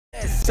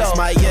It's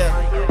my year.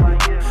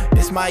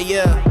 It's my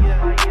year.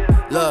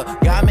 Look,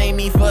 God made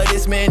me for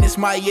this, man. It's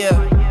my year.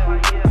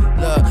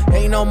 Look,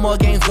 ain't no more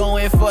games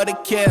going for the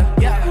kill.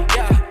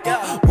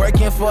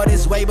 Working for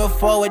this way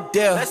before a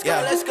deal. Let's go.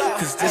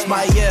 Cause this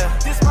my year.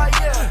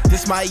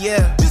 This my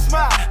year.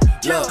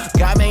 Look,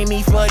 God made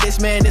me for this,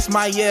 man. This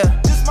my year.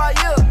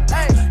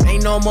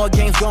 Ain't no more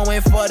games going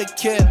for the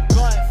kill.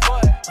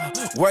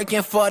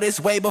 Working for this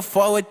way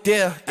before a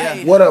deal.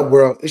 What up,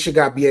 world? It's your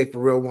guy BA for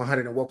Real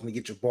 100, and welcome to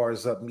Get Your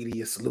Bars Up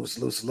Media.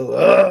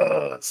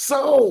 Salute.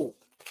 So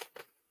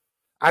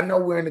I know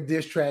we're in the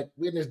diss track.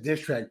 We're in this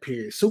diss track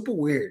period. Super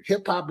weird.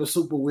 Hip hop is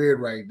super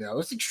weird right now.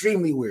 It's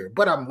extremely weird,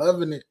 but I'm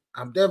loving it.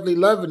 I'm definitely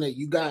loving it.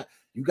 You got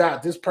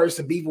this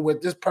person beefing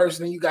with this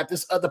person, and you got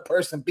this other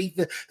person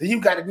beefing. Then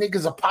you got the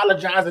niggas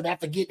apologizing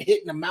after getting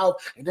hit in the mouth,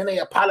 and then they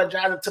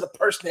apologizing to the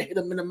person that hit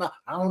them in the mouth.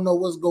 I don't know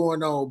what's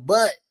going on,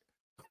 but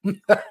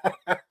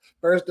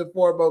first and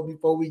foremost,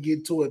 before we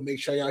get to it, make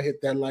sure y'all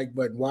hit that like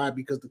button. Why?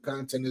 Because the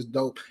content is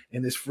dope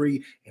and it's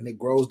free and it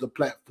grows the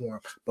platform.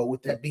 But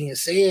with that being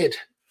said,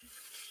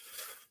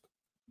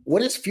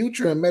 what is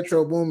Future and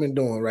Metro Boomin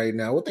doing right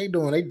now? What they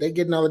doing? They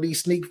getting all of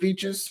these sneak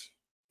features.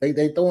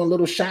 They throwing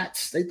little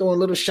shots. They throwing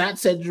little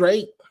shots at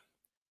Drake.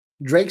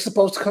 Drake's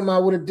supposed to come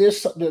out with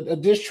a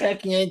diss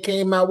track. He ain't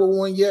came out with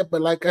one yet.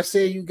 But like I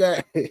said, you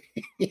got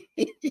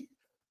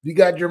you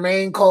got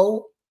Jermaine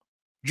Cole.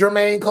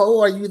 Jermaine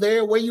Cole, are you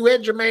there? Where you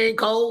at, Jermaine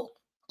Cole?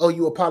 Oh,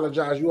 you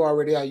apologize. You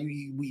already out.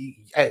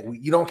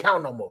 You don't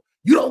count no more.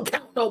 You don't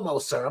count no more,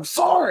 sir. I'm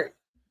sorry.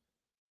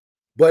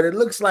 But it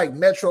looks like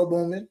Metro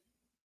Boomin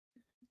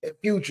and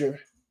Future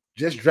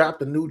just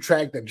dropped a new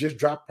track that just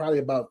dropped probably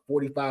about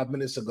 45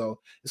 minutes ago.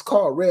 It's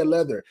called Red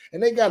Leather.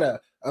 And they got a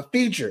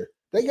feature.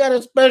 They got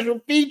a special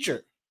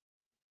feature.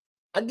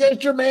 I guess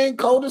Jermaine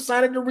Cole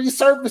decided to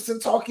resurface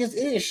and talk his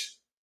ish.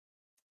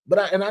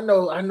 But I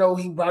know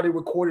he probably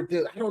recorded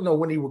this. I don't know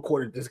when he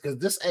recorded this because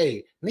this,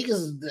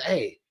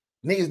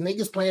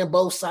 niggas playing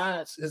both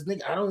sides.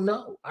 I don't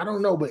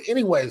know. But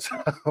anyways,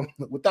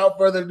 without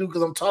further ado,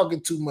 because I'm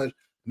talking too much,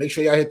 make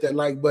sure y'all hit that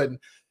like button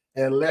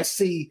and let's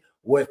see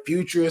what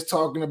Future is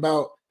talking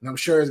about. And I'm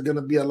sure it's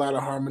gonna be a lot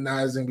of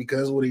harmonizing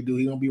because what he do,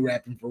 he gonna be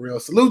rapping for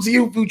real. Salute to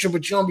you, Future,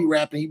 but you don't be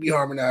rapping, you be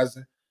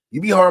harmonizing. You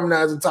be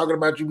harmonizing, talking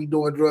about you be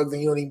doing drugs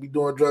and you don't even be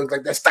doing drugs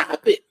like that.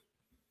 Stop it.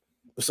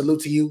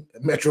 Salute to you,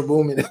 Metro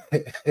Boomin.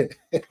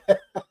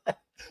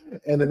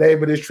 And the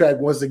name of this track,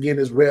 once again,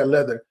 is Red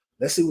Leather.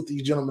 Let's see what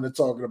these gentlemen are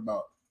talking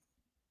about.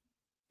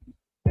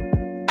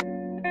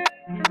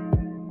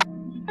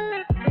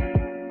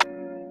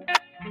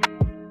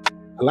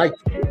 I like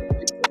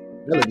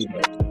the melody.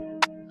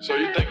 So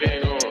you think I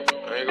ain't gonna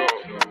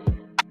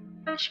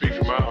speak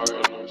from my heart? You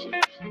know what I'm saying?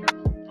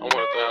 I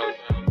want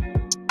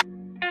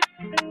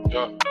 1,000.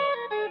 Yeah.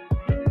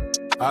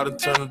 I done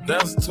turned a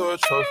dancer to a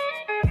trophy.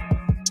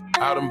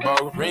 I done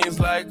bought rings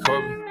like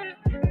Kobe.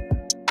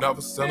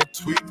 Never sent a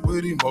tweet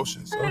with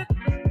emotions.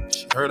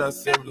 She heard I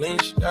said lean,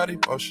 she got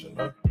emotion.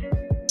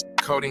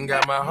 Codeine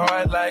got my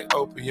heart like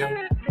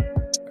opium.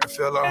 I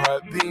feel her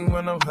heart beating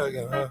when I'm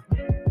hugging her.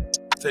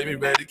 Take me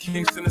back to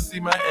Kingston to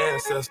see my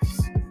ancestors.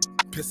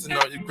 Pissing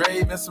on your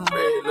grave in some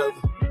red leather.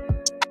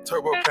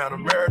 Turbo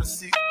Panamera to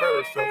see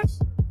bird feathers.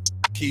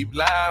 Keep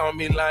lying on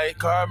me like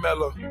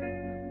Carmelo.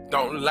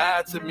 Don't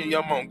lie to me,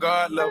 I'm on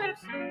God levels.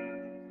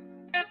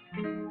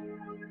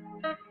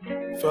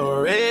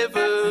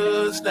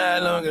 Forever's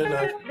not long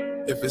enough.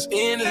 If it's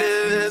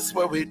endless,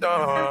 what we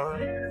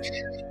done.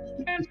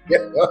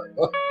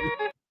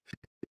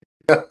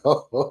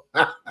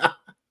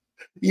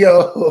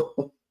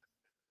 Yo.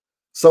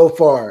 So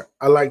far,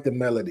 I like the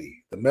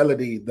melody.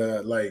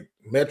 The like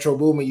Metro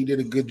Boomin, you did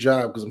a good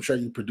job because I'm sure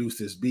you produced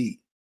this beat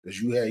because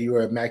you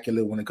were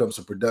immaculate when it comes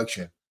to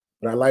production.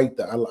 But I like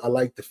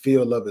the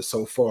feel of it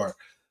so far.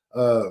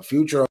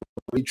 Future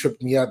really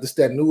tripped me out. This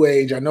that new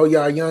age. I know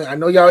y'all young. I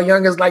know y'all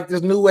youngins like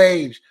this new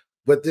age,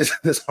 but this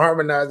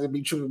harmonizing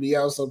be tripping me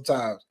out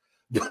sometimes.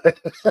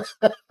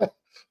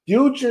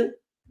 Future,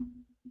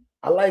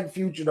 I like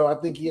Future though. I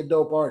think he a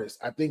dope artist.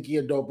 I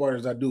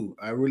do.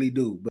 I really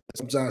do. But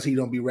sometimes he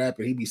don't be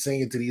rapping. He be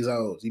singing to these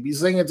hoes. He be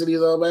singing to these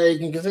hoes. Hey, you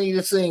can continue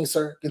to sing,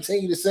 sir.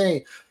 Continue to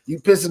sing. You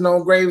pissing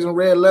on graves and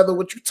red leather.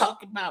 What you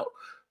talking about?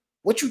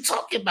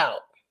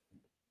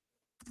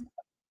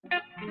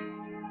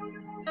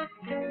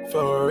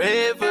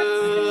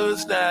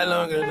 Forever's not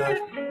long enough.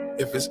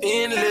 If it's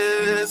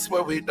endless,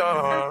 what we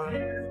done.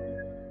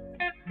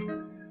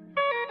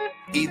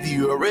 Either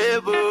you a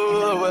rebel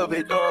or what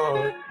we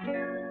done.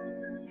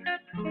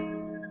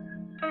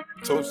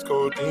 Toast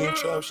codeine,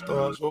 trap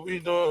stars, what we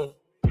doing?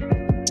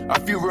 A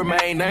few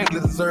remain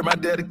nameless, deserve my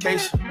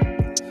dedication.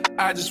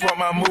 I just want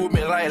my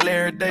movement like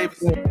Larry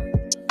Davis.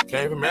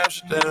 Came from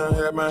Amsterdam,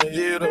 had my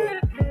head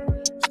up.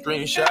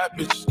 Screenshot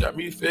bitches got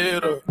me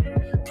fed up.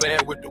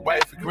 Playing with the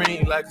white for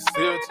green like a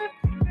filter.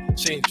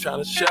 She ain't trying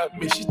to shop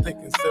me, she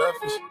thinking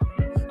selfish.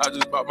 I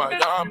just bought my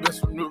yarn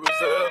best from New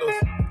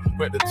Rosettas.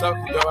 Went to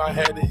Tokyo, I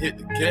had to hit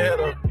the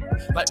ghetto.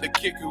 Like the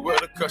kicker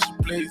with a cushion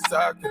play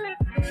soccer.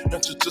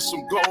 Enter to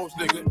some goals,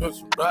 nigga, and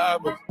some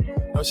robbers.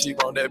 No, she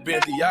want that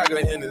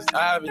Bentiaga in his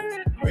obvious.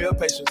 Real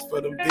patience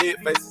for them big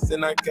faces,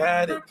 and I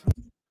got it.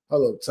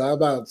 Hold up,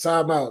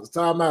 time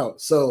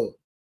out. So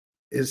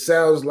it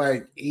sounds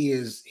like he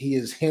is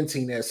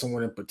hinting at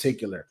someone in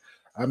particular.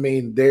 I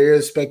mean, there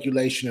is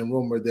speculation and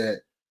rumor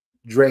that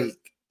Drake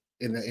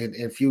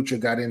in Future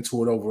got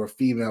into it over a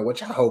female,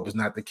 which I hope is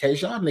not the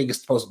case. Y'all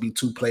niggas supposed to be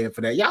too playing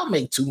for that. Y'all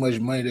make too much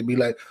money to be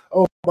like,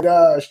 oh my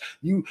gosh,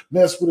 you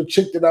messed with a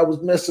chick that I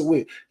was messing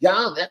with.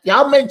 Y'all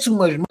make too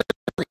much money.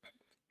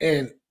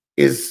 And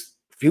is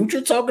Future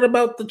talking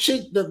about the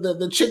chick,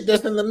 the chick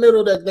that's in the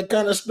middle that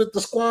kind of split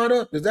the squad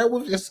up? Is that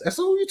what that's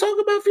who you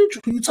talking about, Future?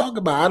 Who you talking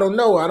about? I don't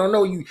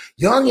know. You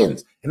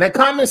youngins in that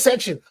comment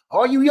section,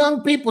 all you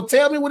young people,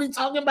 tell me what he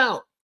talking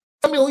about.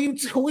 Tell me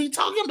who he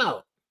talking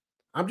about.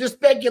 I'm just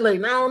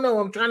speculating. I don't know.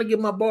 I'm trying to get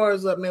my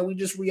bars up, man. We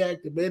just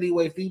reacted. But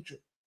anyway, Future,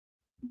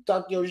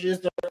 talk your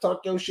shit.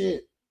 Talk your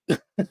shit. Still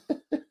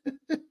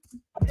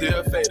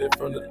faded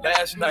from the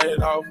last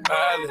night off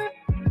island.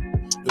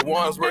 The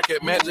ones work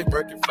at Magic,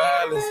 work at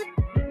Filings.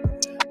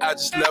 I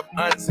just left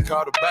aunts and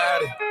caught a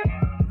body.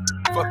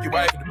 Fuck your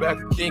wife in the back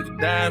of King of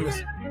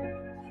Diamonds.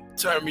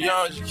 Turn me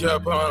on, you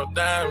kept on a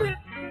diamond.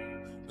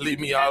 Leave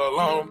me all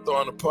alone, I'm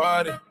throwing a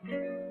party.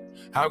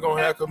 I'm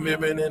gonna have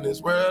commitment in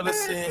this world of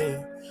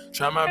sin.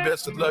 Try my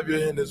best to love you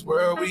in this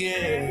world we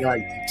in.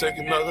 Right. Take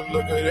another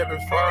look at every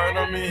foreign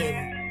I'm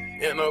in.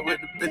 End up with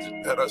the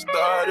bitches that I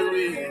started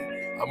with.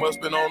 I must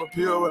been on a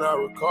pill when I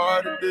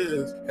recorded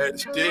this. Had the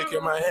stick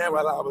in my hand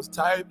while I was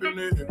typing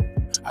it.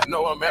 I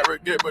know I'm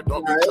arrogant, but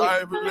don't be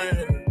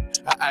trifling.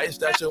 I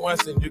iced out you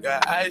once and you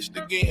got iced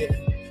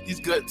again. These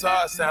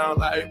guitars sound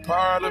like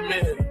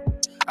Parliament.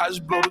 I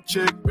just blow the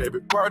chick, baby,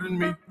 pardon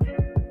me.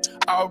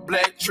 All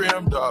black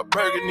trim, dark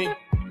burgundy.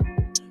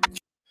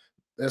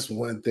 That's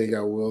one thing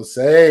I will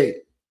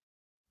say.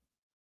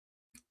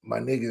 My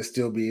niggas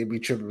still be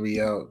tripping me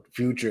out.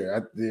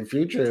 Future, the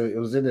Future, it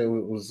was in there,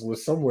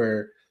 was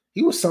somewhere.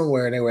 He was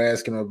somewhere, and they were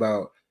asking him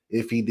about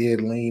if he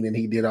did lean and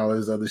he did all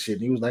this other shit.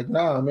 And he was like,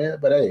 "Nah, man,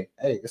 but hey,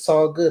 it's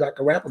all good. I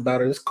can rap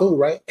about it. It's cool,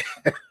 right?"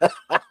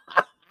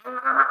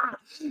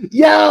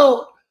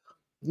 Yo.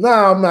 No,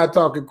 I'm not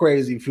talking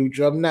crazy,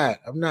 Future. I'm not.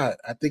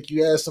 I think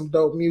you had some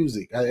dope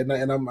music, and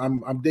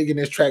I'm digging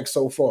this track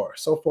so far.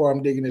 So far,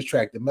 I'm digging this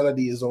track. The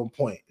melody is on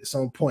point. It's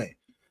on point,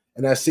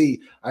 and I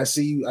see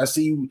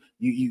you.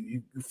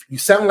 You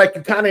sound like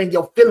you're kind of in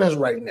your feelings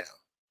right now,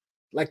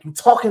 like you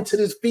talking to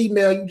this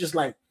female. You just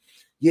like,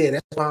 yeah,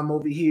 that's why I'm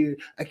over here.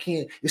 I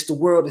can't. It's the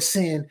world of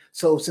sin.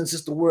 So since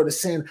it's the world of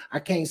sin, I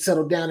can't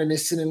settle down in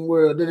this sinning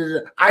world. Da, da, da.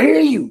 I hear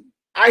you.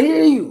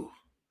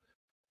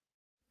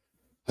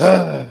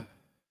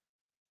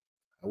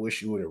 I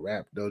wish you would have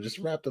rapped though. Just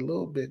rapped a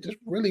little bit. Just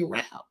really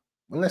rap.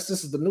 Unless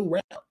this is the new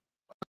rap.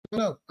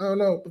 I don't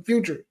know. The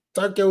Future.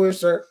 Talk your way,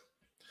 sir.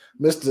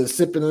 Mr.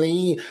 Sipping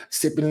lean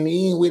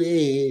with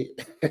it.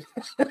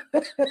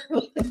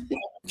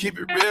 Keep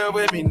it real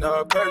with me,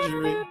 no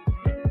perjury.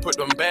 Put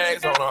them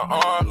bags on her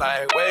arm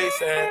like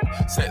waistband.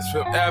 Since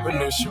Fifth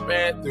Avenue, she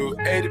ran through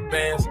 80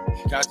 bands.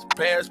 Got your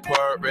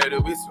passport ready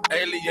with some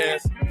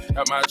aliens.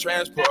 Got my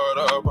transport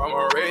up, I'm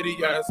a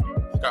radiance.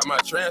 Got my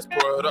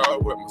transport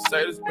up with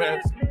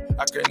Mercedes-Benz.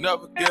 I can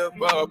never give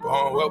up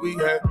on what we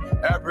had.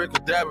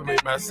 Abracadabra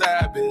made my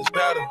side bitch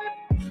better.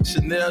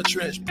 Chanel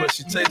trench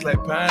pussy tastes like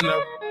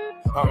pineapple.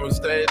 I'ma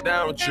stay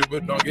down with you,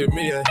 but don't give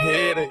me a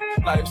headache.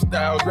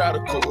 Lifestyle's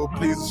radical,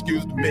 please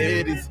excuse the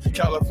middies.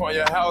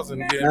 California housing,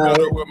 get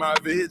better with my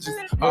visions.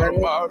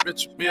 All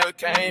Richard Bill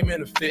came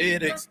in the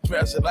FedEx.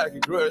 Trash it like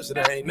a grudge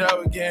that I ain't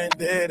never getting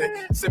dead.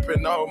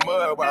 Sipping on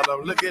mud while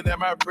I'm looking at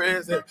my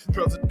present.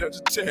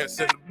 Presidential chance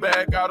in the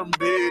bag, got them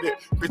beat.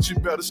 Bitch, you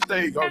better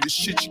stay on this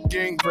shit, you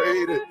getting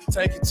graded.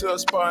 Take you to a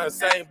spot and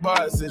same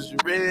bars as you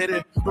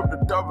ready. With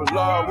the double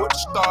R with the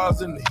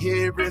stars in the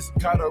heavens.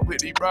 Caught up with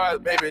these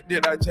brides, baby,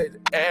 did I change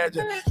the edge?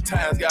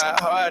 Times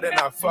got hard and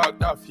I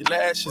fucked off your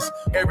lashes.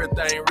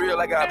 Everything real,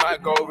 I got my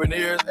golden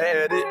ears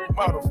added.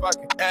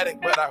 Motherfucking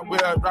addict, but I will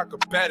rock a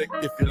paddock.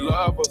 If your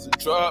love was a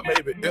drug,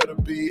 maybe it'll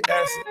be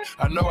acid.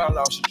 I know I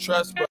lost your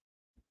trust, but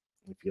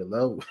if your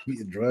love would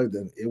be a drug,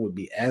 then it would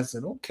be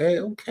acid. Okay.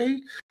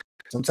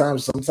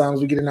 Sometimes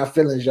we get in our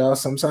feelings, y'all.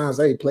 Sometimes,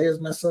 hey, players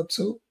mess up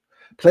too.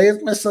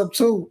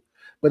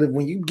 But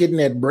when you getting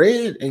that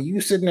bread and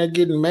you sitting there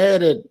getting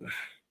mad at,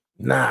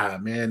 nah,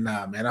 man.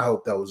 I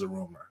hope that was a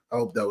rumor.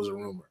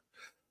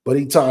 But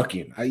he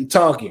talking.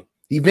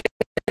 He venting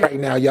right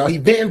now, y'all. He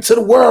venting to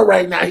the world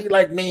right now. He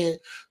like, man,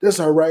 that's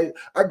all right.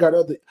 I got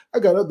other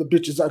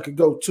bitches I could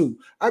go to.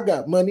 I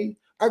got money.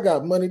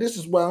 This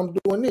is why I'm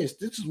doing this.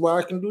 This is why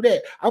I can do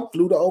that. I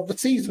flew to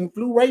overseas and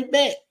flew right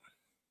back.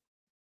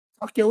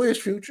 Talk your ish,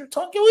 Future.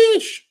 Talk your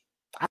ish.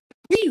 I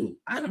see you.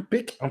 I'm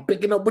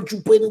picking up what you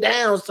putting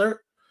down,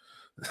 sir.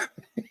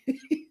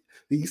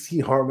 He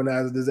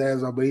harmonizing his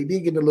ass off, but he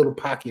did get in a little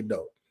pocket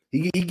though.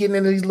 He getting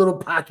into these little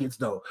pockets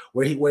though,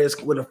 where he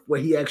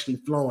actually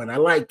flowing. I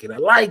like it. I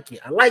like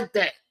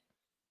that.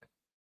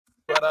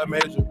 But I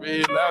made you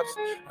relapse.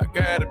 I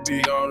gotta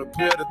be on the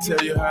pill to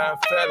tell you how I'm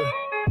feeling.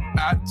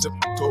 I took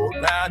the cold,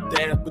 now I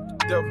dance with the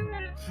devil.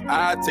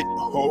 I take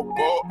the whole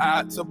boat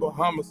out to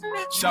Bahamas.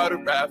 Shout it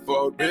ride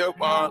for a real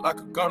one like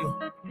a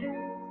gunner.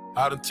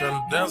 I done turned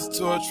a dancer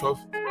to a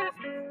trophy.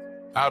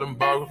 I done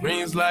bought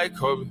rings like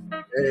Kobe.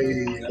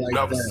 Hey, I like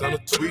Never that. sent a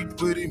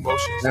tweet with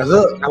emotions. Now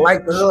look, I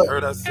like the hook. She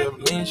heard I said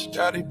lean, she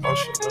got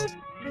emotion.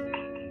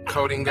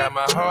 Codeine got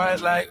my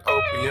heart like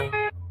opium.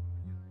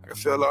 I can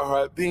feel her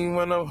heart beating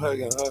when I'm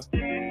hugging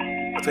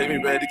her. Take me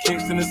back to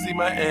Kingston to see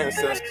my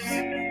ancestors.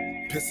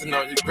 Pissing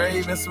on your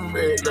grave in some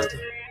red leather.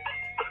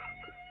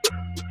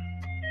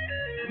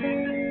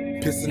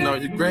 Pissing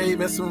on your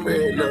grave in some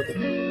red leather.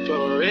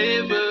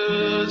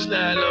 Forever's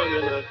not long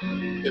enough.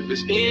 If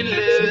it's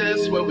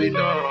endless, what we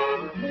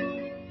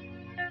doing?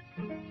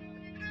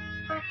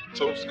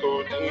 Toast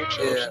codeine,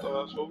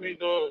 stars, what we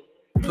doing?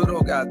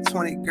 Pluto got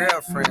 20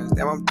 girlfriends.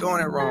 Damn, I'm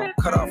doing it wrong.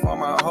 Cut off all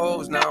my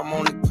hoes. Now I'm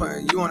only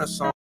putting you on a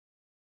song.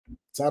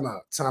 Time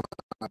out.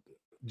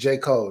 J.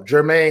 Cole,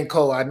 Jermaine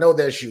Cole. I know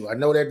that's you. I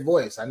know that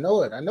voice. I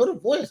know it. I know the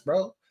voice,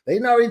 bro. They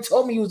already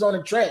told me you was on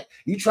the track.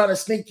 You trying to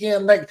sneak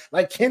in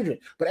like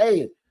Kendrick. But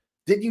hey,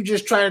 did you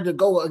just try to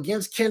go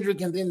against Kendrick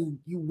and then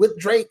you with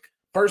Drake,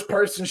 first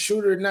person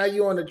shooter? Now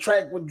you on the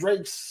track with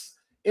Drake's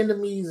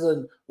enemies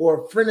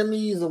or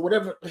frenemies or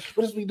whatever.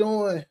 What is we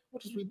doing?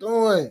 What is we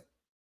doing?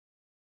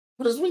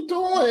 What is we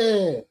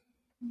doing?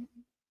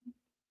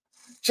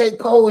 J.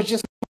 Cole was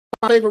just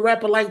my favorite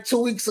rapper like 2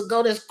 weeks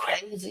ago. That's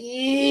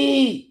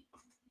crazy.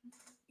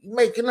 You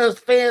making us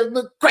fans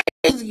look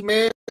crazy,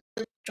 man.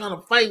 Trying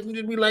to fight. You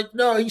just be like,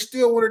 no, he's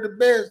still one of the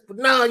best. But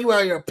now you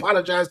out here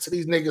apologize to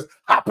these niggas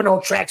hopping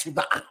on tracks with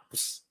the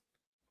ops.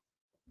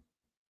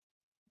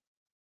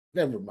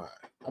 Never mind.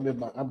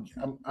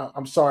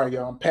 I'm sorry,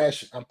 y'all. I'm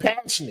passionate.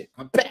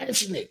 I'm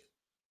passionate.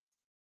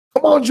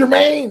 Come on,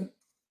 Jermaine.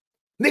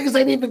 Niggas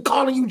ain't even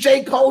calling you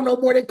J. Cole no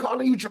more. They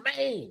calling you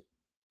Jermaine.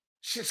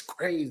 Shit's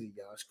crazy,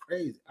 y'all. It's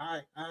crazy.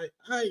 I'm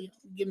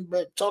getting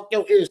back. Talk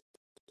your ears.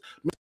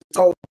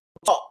 Talk.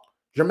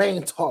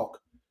 Jermaine, talk.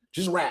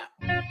 Just rap.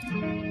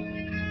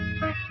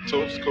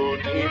 Toast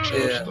codeine,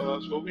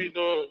 stars, what we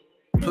doing?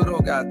 Pluto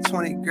got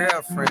 20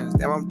 girlfriends.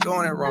 Damn, I'm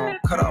doing it wrong.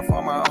 Cut off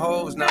all my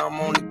hoes. Now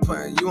I'm only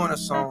putting you on a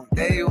song.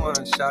 Day one,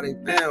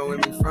 shawty been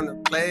with me from the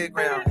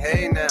playground.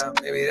 Hey now,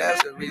 maybe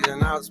that's the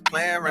reason I was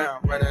playing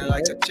around. Running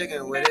like a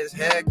chicken with his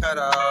head cut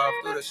off.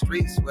 Through the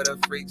streets with a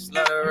freak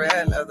slut of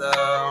red leather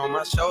on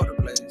my shoulder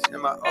blades.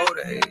 In my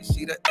older age,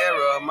 see the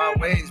error of my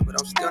ways, but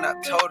I'm still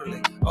not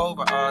totally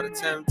over all the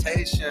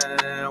temptation.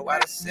 Why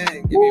the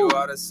sin? Give you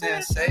all the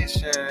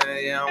sensation.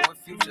 Yeah, I'm with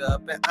Future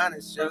up and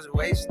honest, just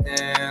wasting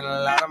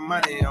a lot of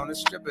money on the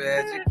stripper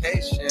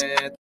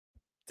education.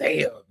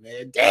 Damn,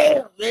 man.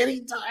 I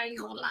ain't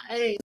gonna lie.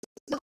 Hey,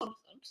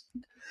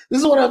 this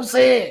is what I'm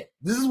saying.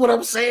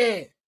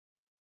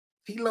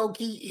 He low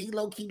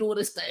key doing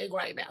his thing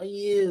right now.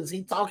 He is.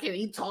 He talking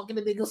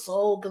to niggas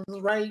soul because it's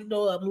right. You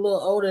know, I'm a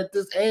little older at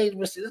this age,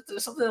 but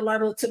there's something a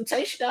lot of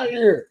temptation out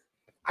here.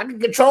 I can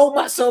control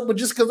myself, but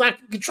just because I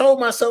can control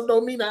myself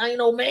don't mean I ain't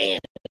no man.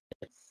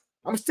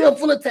 I'm still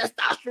full of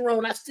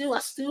testosterone. I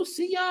still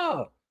see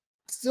y'all.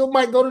 Still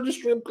might go to the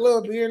strip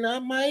club here and I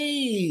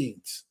might.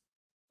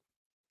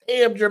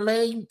 Damn,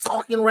 Jermaine, you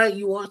talking right?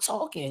 You are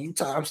talking.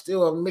 I'm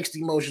still of mixed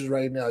emotions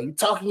right now. You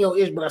talking your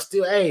ish, but I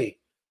still, hey,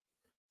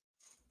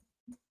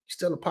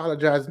 still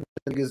apologizing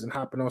to niggas and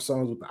hopping on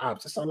songs with the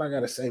ops. That's all I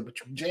gotta say. But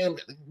you jam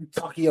it, you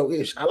talking your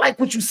ish. I like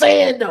what you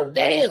saying though.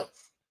 Damn.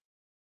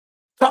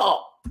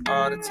 Talk.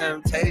 All the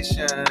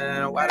temptation,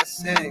 why the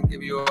sin?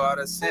 Give you all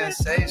the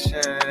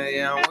sensation.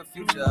 Yeah, I'm with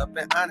Future up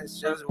and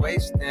honest, just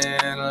wasting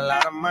a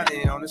lot of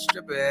money on the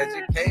stripper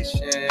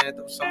education.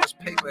 Through so much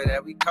paper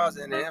that we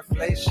causing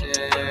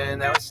inflation.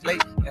 Now it's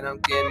late and I'm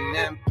getting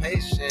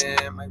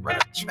impatient. Might run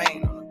a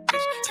train on a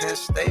bitch Penn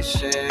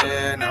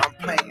Station. Now I'm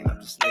playing, I'm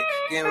just late,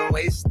 getting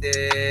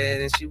wasted.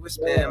 And she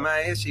whispered in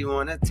my ear, she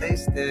wanna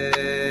taste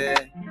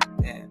it.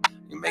 Damn,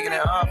 you making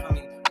it hard for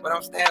me. But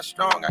I'm staying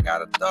strong, I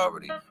got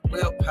authority,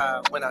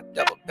 willpower. When I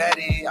double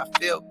Betty, I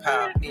feel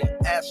power. Me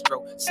and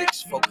Astro,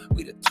 6'4",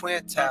 we the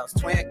twin towers,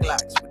 twin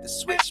Glocks with the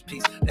switch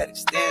piece that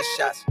extends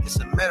shots. It's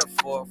a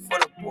metaphor for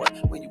the boy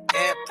when you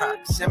in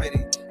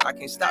proximity. I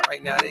can't stop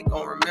right now, they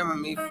gon' remember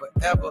me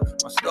forever.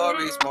 My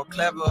story's more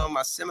clever,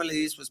 my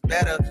similes was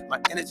better. My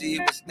energy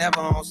was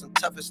never on some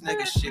toughest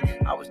nigga shit.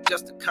 I was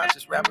just a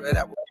conscious rapper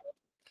that was.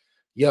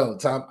 Yo,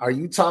 Tom, are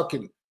you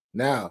talking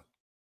now?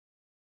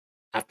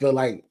 I feel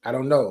like, I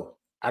don't know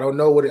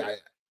what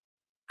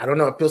I don't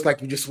know. It feels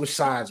like you just switched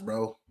sides,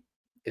 bro.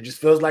 It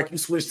just feels like you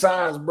switched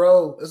sides,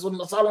 bro. That's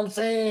all I'm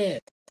saying.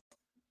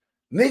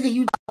 Nigga,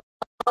 you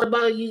thought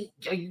about you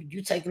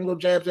taking little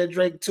jabs at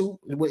Drake too?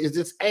 Is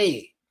this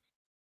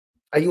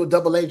are you a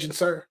double agent,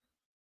 sir?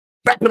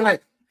 Rapping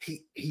like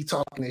he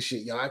talking this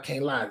shit, y'all. I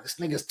can't lie. This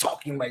nigga's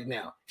talking right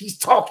now. He's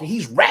talking.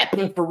 He's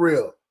rapping for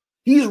real.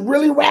 He's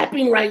really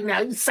rapping right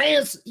now. He's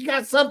saying he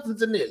got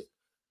substance in this.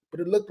 But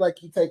it looked like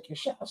he taking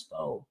shots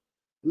though.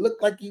 It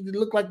looked like you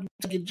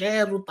taking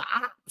jabs with the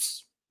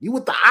ops. You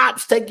with the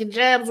ops taking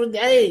jabs with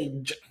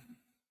the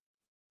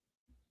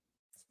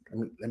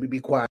Let me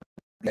be quiet.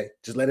 Okay,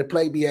 just let it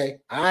play, BA.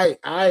 All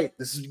right.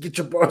 This is Get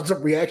Your Bars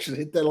Up reaction.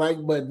 Hit that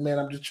like button, man.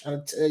 I'm just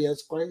trying to tell you,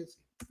 it's crazy.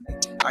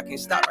 I can't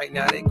stop right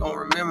now, they gon'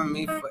 remember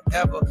me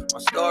forever. My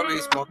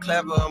story's more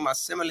clever, my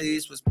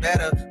similes was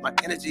better. My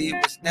energy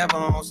was never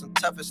on some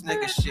toughest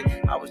nigga shit.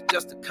 I was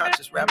just a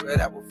conscious rapper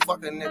that would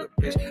fuck a nigga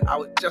bitch. I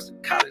was just a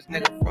college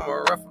nigga from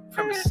a rougher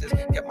premises.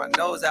 Get my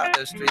nose out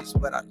the streets,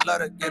 but I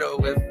love to get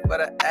away for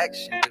the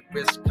action. With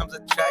risk comes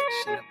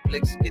attraction. The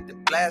blicks get the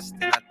blast,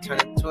 and I turn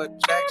into a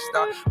track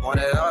star.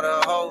 Wanted all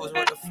the hoes,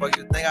 what the fuck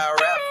you think I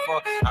rap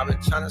for? I've been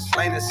trying to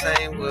slang the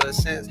same wood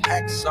since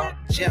Hacksaw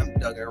Jim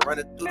Duggan.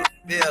 Running through the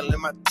field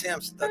in my Tim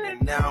stuck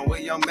it now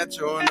with your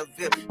Metro in the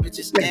VIP.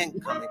 Bitches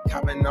incoming,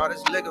 copping all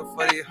this liquor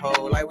for the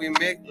hoe. Like we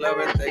make love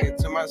and think it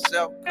to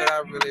myself. Could I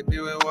really be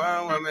with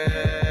one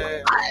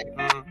woman?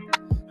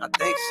 I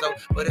think so,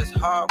 but it's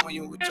hard when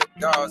you with your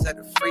dogs at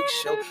the freak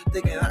show.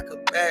 Thinking I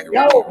could bag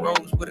Ricky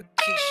Rose with a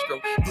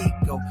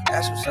keystroke. Ego,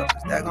 ask yourself,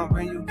 is that gonna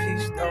bring you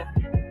peace though?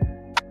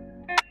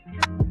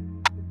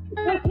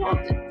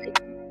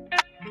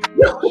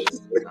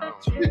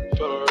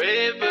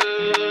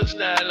 Forever's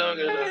not long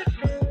enough.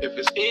 If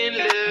it's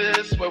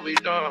endless, what we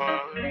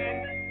done?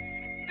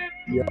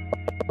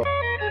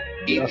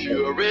 If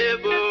you're a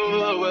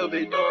rebel, what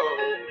we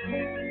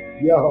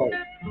done? Yo.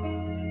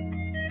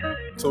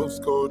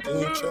 Toast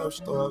codeine, trap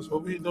stars,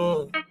 what we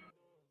doing?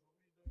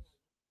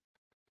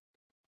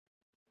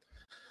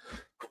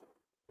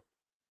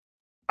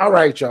 All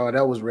right, y'all.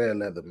 That was Red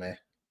Leather, man.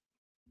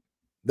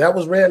 That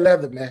was Red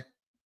Leather, man.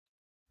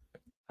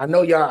 I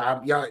know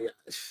y'all.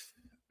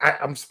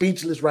 I'm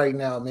speechless right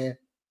now, man.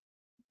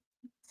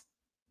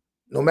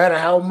 No matter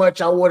how much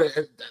I would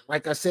have,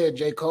 like I said,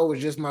 J. Cole was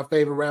just my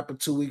favorite rapper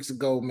 2 weeks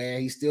ago, man.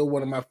 He's still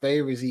one of my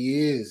favorites. He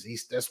is.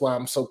 That's why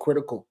I'm so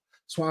critical.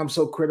 That's why I'm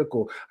so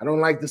critical. I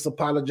don't like this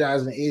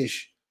apologizing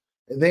ish.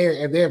 And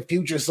then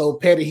Future's so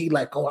petty. He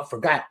like, oh, I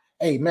forgot.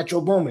 Hey, Metro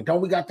Boomin,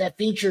 don't we got that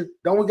feature?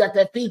 Don't we got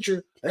that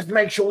feature? Let's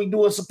make sure we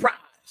do a surprise.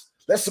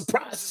 Let's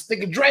surprise this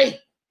nigga Drake.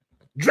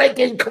 Drake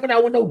ain't coming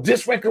out with no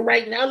diss record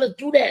right now. Let's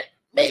do that.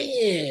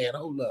 Man,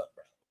 hold up,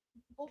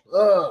 bro.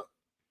 Hold up.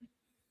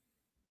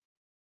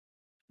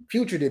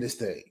 Future did his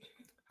thing.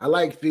 I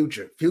like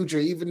Future. Future,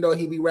 even though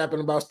he be rapping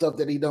about stuff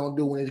that he don't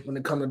do when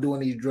it come to doing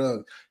these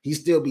drugs, he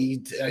still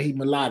be he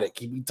melodic.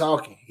 He be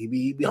talking. He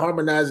be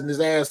harmonizing his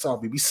ass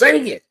off. He be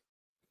singing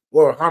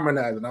or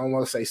harmonizing. I don't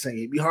want to say singing.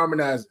 He be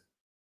harmonizing.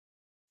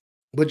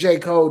 But J.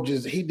 Cole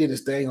he did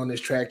his thing on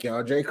this track,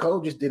 y'all. J.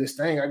 Cole just did his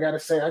thing. I gotta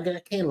say, I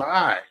can't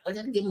lie. I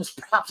gotta give him his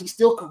props. He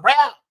still can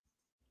rap.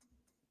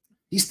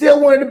 He's still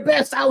one of the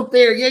best out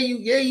there. Yeah,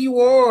 you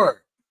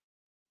are.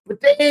 But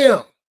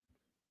damn.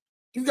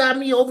 You got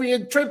me over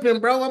here tripping,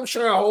 bro. I'm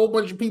sure a whole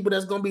bunch of people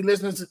that's going to be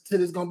listening to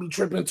this going to be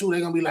tripping too. They're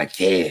going to be like,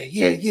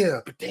 yeah.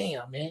 But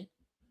damn, man.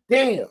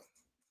 Damn.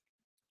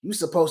 You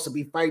supposed to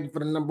be fighting for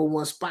the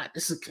 #1 spot.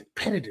 This is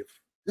competitive.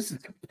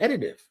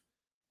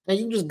 And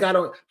you just got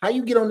on, how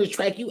you get on this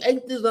track? You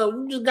ate this,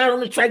 you just got on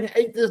the track and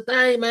ate this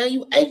thing, man.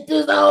 You ate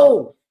this,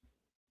 How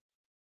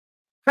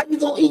you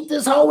going to eat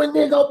this whole and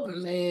then go?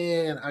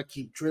 Man, I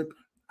keep tripping.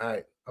 All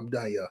right, I'm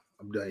done,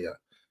 y'all.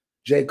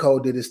 J. Cole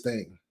did his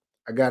thing.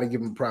 I got to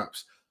give him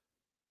props.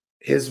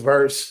 His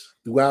verse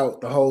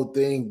throughout the whole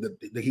thing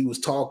that he was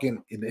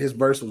talking, and his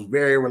verse was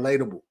very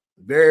relatable.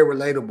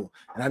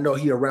 And I know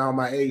he around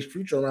my age,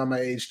 Future around my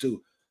age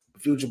too.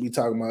 Future be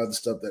talking about other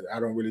stuff that I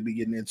don't really be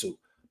getting into.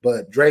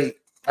 But Drake,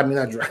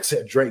 I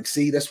said Drake.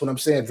 See, that's what I'm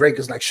saying. Drake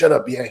is like, shut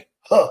up, BA.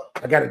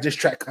 I got a diss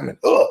track coming.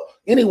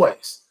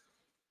 Anyways.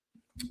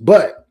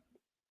 But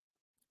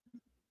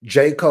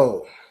J.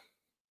 Cole,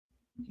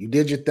 you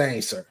did your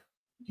thing, sir.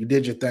 You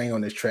did your thing on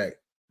this track.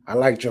 I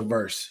liked your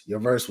verse. Your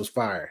verse was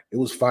fire. It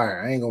was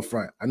fire. I ain't gonna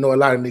front. I know a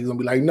lot of niggas gonna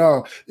be like,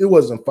 no, it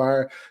wasn't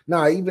fire.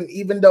 Nah,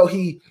 even though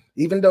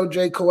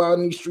J. Cole out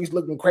in these streets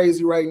looking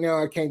crazy right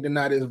now, I can't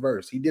deny this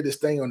verse. He did his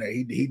thing on there.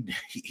 He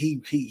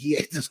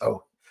ate this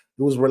hoe.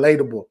 It was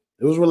relatable.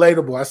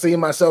 I seen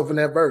myself in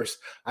that verse.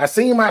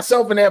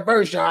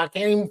 Y'all. I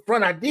can't even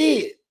front. I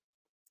did.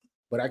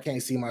 But I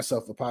can't see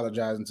myself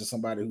apologizing to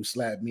somebody who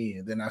slapped me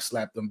and then I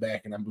slapped them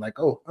back and I'm like,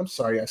 oh, I'm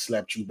sorry I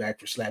slapped you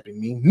back for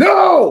slapping me.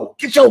 No!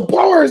 Get your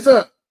bars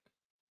up!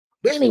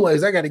 But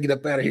anyways, I got to get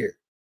up out of here.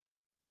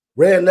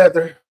 Red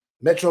Leather,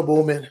 Metro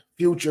Boomin,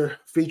 Future,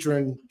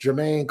 featuring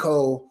Jermaine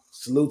Cole.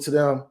 Salute to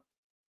them.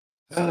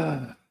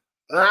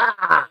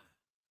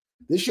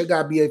 This shit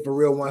got BA for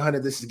real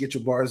 100. This is Get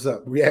Your Bars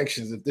Up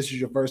reactions. If this is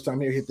your first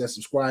time here, hit that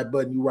subscribe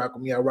button. You rock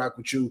with me, I rock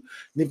with you.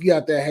 And if you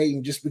out there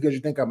hating just because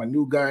you think I'm a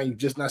new guy and you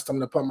just not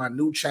stumbling upon my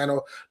new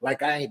channel,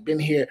 like I ain't been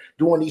here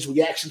doing these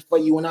reactions for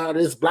you and all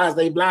this blase,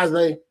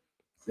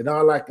 then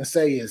all I can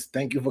say is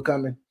thank you for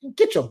coming.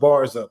 Get your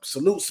bars up.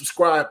 Salute,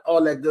 subscribe,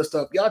 all that good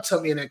stuff. Y'all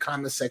tell me in that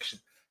comment section,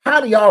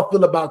 how do y'all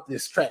feel about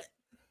this track?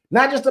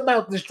 Not just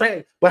about this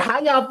track, but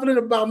how y'all feeling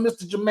about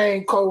Mr.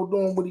 Jermaine Cole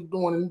doing what he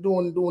doing and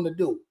doing the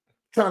do?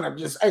 Trying to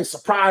just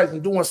surprise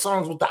and doing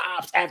songs with the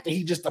ops after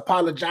he just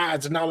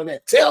apologized and all of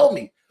that. Tell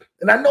me.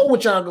 And I know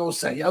what y'all gonna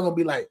say. Y'all gonna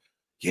be like,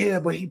 yeah,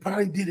 but he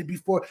probably did it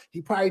before.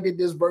 He probably did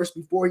this verse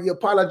before he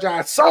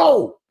apologized.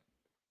 So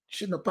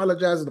Shouldn't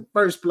apologize in the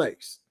first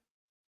place.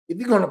 If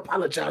you're gonna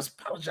apologize,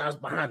 apologize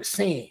behind the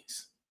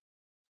scenes.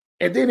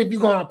 And then if you're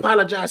gonna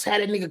apologize,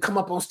 have that nigga come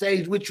up on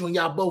stage with you and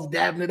y'all both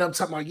dabbing it up,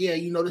 talking about, yeah,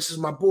 you know, this is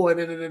my boy.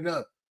 Da, da, da,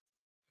 da.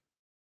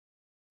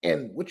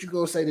 And what you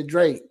gonna say to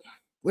Drake?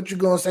 What you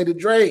gonna say to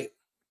Drake?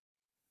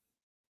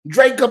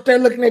 Drake up there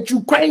looking at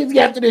you crazy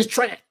after this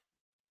track.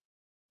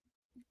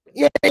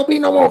 Yeah, there'll be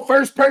no more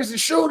first-person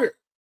shooter.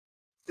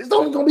 There's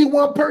only gonna be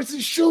one person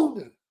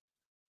shooting.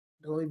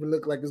 Don't even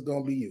look like it's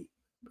gonna be you.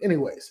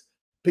 Anyways,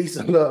 peace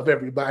and love,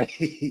 everybody.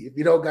 If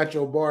you don't got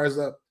your bars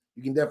up,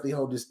 you can definitely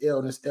hold this L.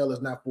 And this L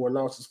is not for a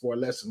loss, it's for a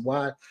lesson.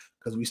 Why?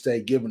 Because we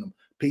stay giving them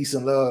peace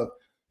and love,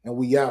 and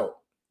we out.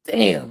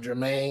 Damn,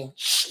 Jermaine.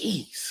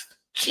 Jeez.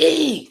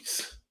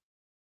 Jeez.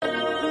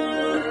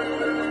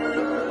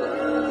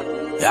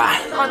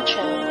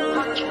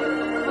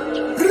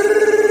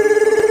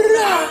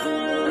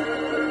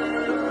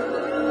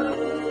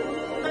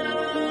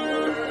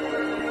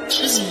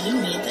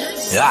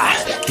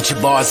 Get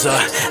your bars up,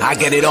 I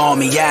get it on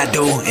me, yeah I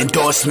do.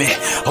 Endorsement,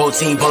 whole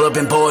team pull up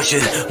in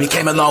Porsche. We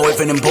came a long way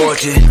from them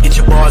Porsche. Get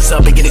your bars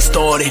up and get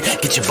extorted.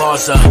 Get your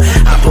bars up,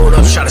 I pulled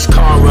up, shot his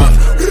car